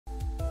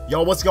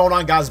Yo, what's going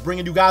on, guys?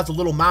 Bringing you guys a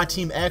little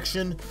MyTeam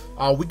action.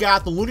 We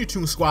got the Looney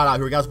Tunes squad out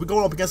here, guys. We're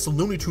going up against the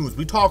Looney Tunes.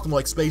 We talking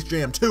like Space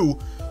Jam 2.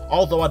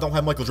 Although I don't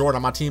have Michael Jordan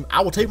on my team.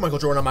 I will take Michael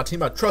Jordan on my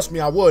team. Trust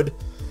me, I would.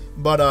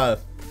 But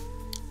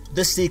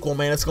this sequel,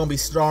 man, it's gonna be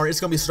starring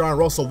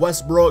Russell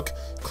Westbrook,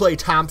 Klay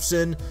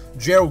Thompson,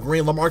 Gerald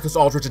Green, LaMarcus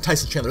Aldridge, and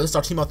Tyson Chandler. This is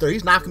our team out there.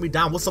 He's knocking me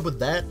down. What's up with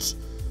that?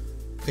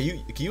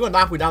 Can you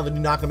knock me down, then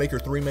you're not gonna make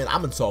your three, man?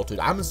 I'm insulted.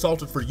 I'm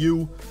insulted for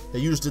you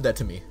that you just did that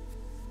to me.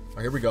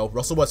 Alright, here we go.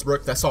 Russell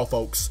Westbrook. That's all,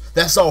 folks.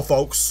 That's all,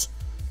 folks.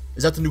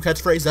 Is that the new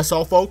catchphrase? That's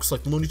all, folks?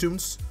 Like the Looney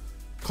Tunes?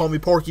 Call me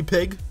Porky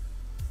Pig?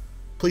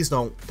 Please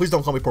don't. Please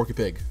don't call me Porky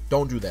Pig.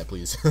 Don't do that,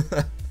 please.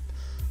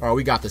 Alright,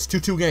 we got this.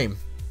 2-2 game.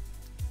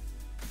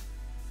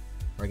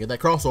 Alright, get that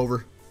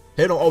crossover.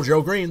 Hit him. Oh,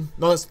 Gerald Green.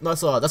 No, that's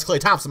Klay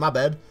Thompson. My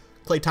bad.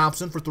 Klay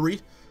Thompson for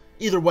 3.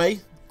 Either way,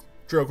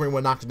 Gerald Green would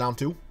have knocked it down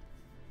 2.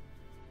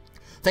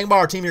 Thing about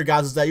our team here,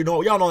 guys, is that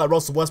y'all know that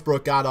Russell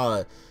Westbrook got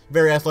a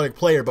very athletic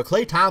player, but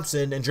Klay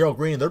Thompson and Gerald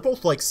Green, they're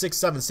both like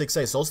 6'7",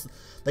 6'8", so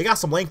they got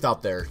some length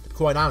out there. To be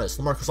quite honest,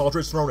 LaMarcus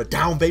Aldridge throwing it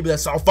down, baby.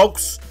 That's all,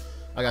 folks.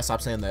 I gotta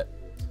stop saying that.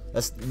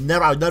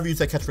 I'll never use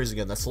that catchphrase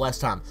again. That's the last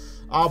time.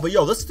 But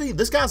yo,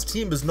 this guy's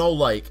team is no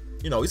like,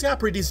 he's got a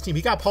pretty decent team.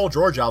 He got Paul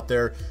George out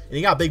there, and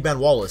he got Big Ben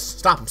Wallace.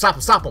 Stop him! Stop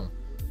him! Stop him!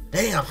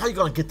 Damn, how you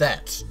gonna get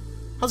that?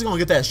 How's he gonna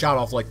get that shot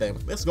off like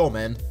that? Let's go,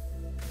 man.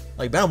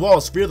 Like, Ben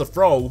Wallace, fear the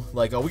throw.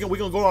 Like, we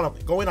gonna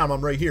go in on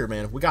him right here,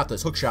 man. We got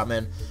this hook shot,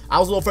 man. I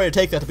was a little afraid to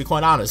take that, to be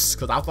quite honest,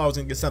 because I thought I was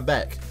gonna get sent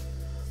back.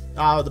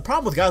 The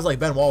problem with guys like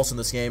Ben Wallace in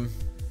this game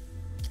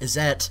is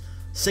that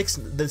he's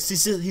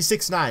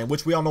 6'9",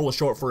 which we all know is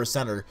short for a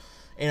center,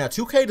 and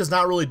 2K does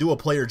not really do a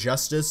player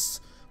justice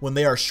when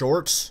they are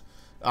short,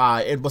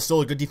 but still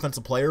a good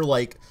defensive player.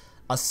 Like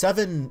a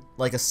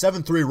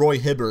 7'3" Roy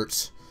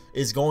Hibbert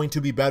is going to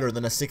be better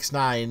than a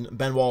 6'9"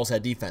 Ben Wallace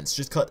at defense.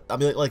 Just I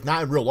mean, like,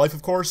 not in real life,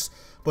 of course,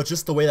 but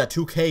just the way that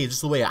 2K,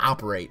 just the way it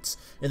operates,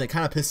 and it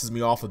kind of pisses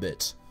me off a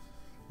bit.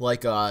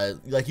 Like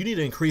you need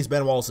to increase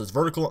Ben Wallace's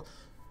vertical.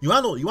 You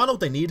wanna know what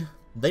they need?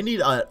 They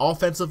need an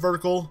offensive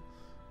vertical.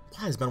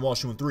 Why is Ben Wallace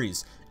shooting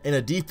threes? And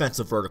a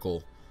defensive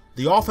vertical.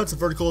 The offensive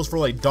vertical is for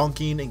like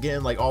dunking and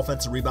getting like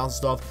offensive rebounds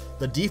and stuff.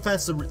 The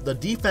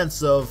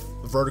defensive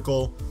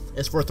vertical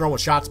is for throwing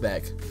shots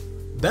back.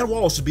 Ben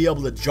Wallace should be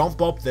able to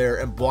jump up there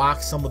and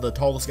block some of the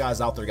tallest guys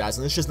out there, guys,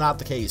 and it's just not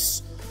the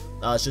case.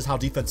 It's just how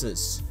defense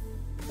is.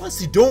 What's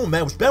he doing,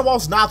 man? Ben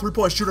Wallace is not a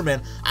three-point shooter,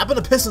 man. I've been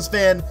a Pistons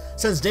fan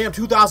since damn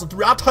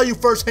 2003. I'll tell you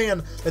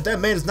firsthand that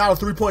man is not a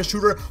three-point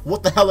shooter.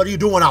 What the hell are you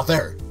doing out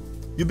there?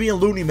 You're being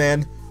loony,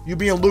 man. You're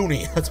being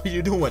loony. That's what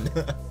you're doing.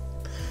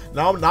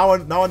 now I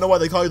know why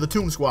they call you the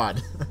Toon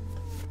Squad.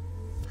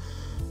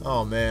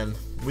 Oh, man.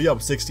 We up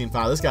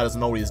 16-5. This guy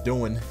doesn't know what he's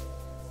doing.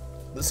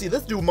 See,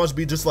 this dude must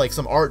be just like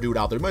some art dude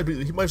out there.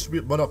 He must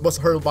have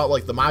heard about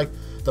like the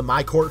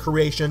my court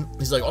creation.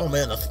 He's like, oh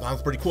man, that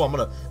sounds pretty cool. I'm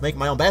gonna make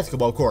my own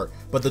basketball court.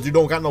 But the dude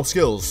don't got no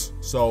skills.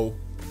 So,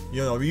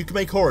 you can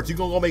make courts. You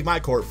can go make my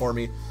court for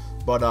me.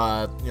 But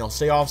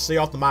stay off the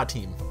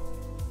MyTeam,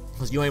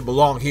 because you ain't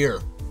belong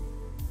here.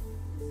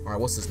 All right,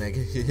 what's this, man?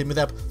 Hit me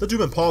that. The dude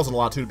been pausing a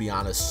lot too, to be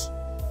honest.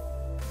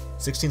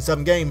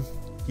 16-7 game.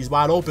 He's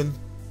wide open.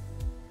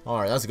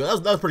 Alright, that's good.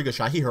 That was a pretty good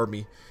shot. He heard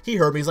me.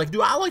 He's like,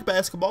 dude, I like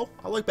basketball.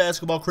 I like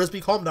basketball.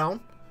 Crispy, calm down.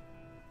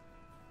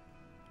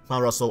 Come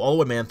on, Russell. All the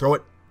way, man. Throw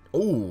it.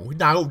 Ooh,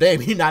 oh, damn.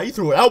 He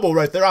threw an elbow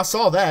right there. I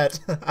saw that.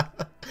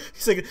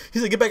 He's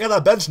like, get back on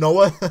that bench,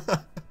 Noah.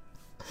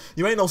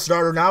 You ain't no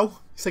starter now.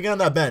 He's like, get on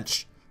that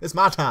bench. It's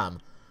my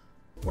time.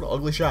 What an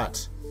ugly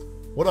shot.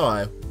 What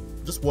a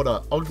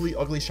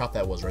ugly shot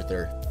that was right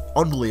there.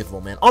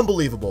 Unbelievable, man.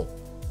 Unbelievable.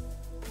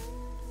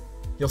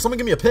 Yo, someone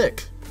give me a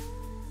pick.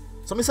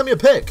 Somebody send me a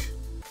pick.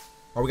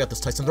 Oh, we got this.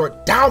 Tyson, throw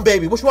it down,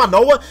 baby. What you want,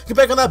 Noah? Get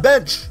back on that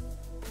bench.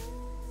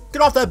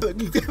 Get off that.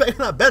 Get back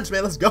on that bench,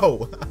 man. Let's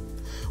go.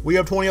 We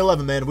up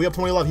 20-11, man. We up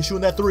 20-11. He's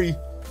shooting that 3.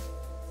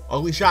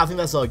 Ugly shot. I think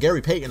that's Gary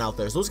Payton out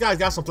there. So those guys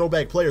got some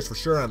throwback players for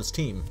sure on his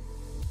team.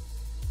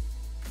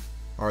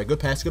 All right, good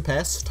pass. Good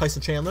pass.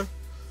 Tyson Chandler.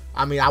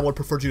 I mean, I would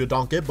prefer you to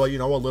dunk it, but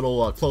a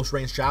little close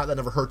range shot that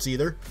never hurts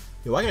either.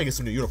 Yo, I gotta get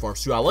some new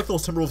uniforms too. I like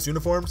those Timberwolves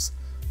uniforms,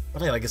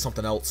 but I gotta get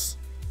something else,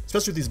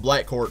 especially with these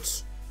black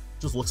courts.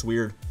 Just looks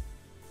weird.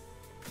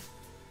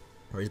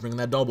 Alright, he's bringing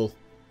that double.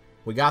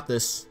 We got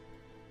this.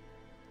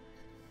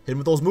 Hit him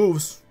with those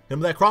moves. Hit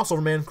him with that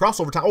crossover, man.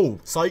 Crossover time. Oh,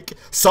 psych.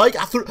 Psych.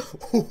 I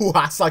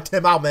psyched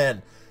him out,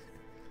 man.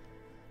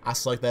 I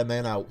psyched that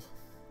man out.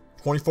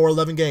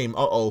 24-11 game.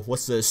 Uh-oh.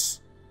 What's this?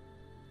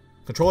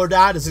 Controller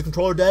died. Is his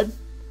controller dead?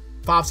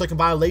 5-second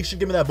violation.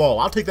 Give me that ball.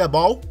 I'll take that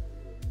ball.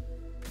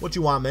 What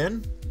you want,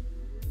 man?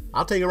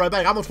 I'll take it right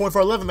back. I'm on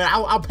 24-11, man.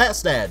 I'll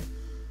pass that.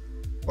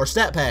 Or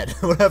stat pad,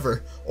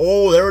 whatever.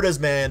 Oh, there it is,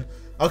 man.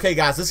 Okay,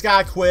 guys, this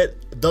guy quit.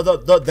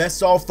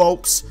 That's all,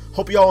 folks.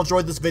 Hope you all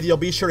enjoyed this video.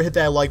 Be sure to hit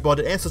that like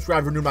button and subscribe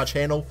if you're new to my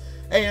channel.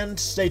 And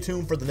stay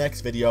tuned for the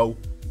next video.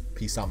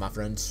 Peace out, my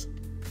friends.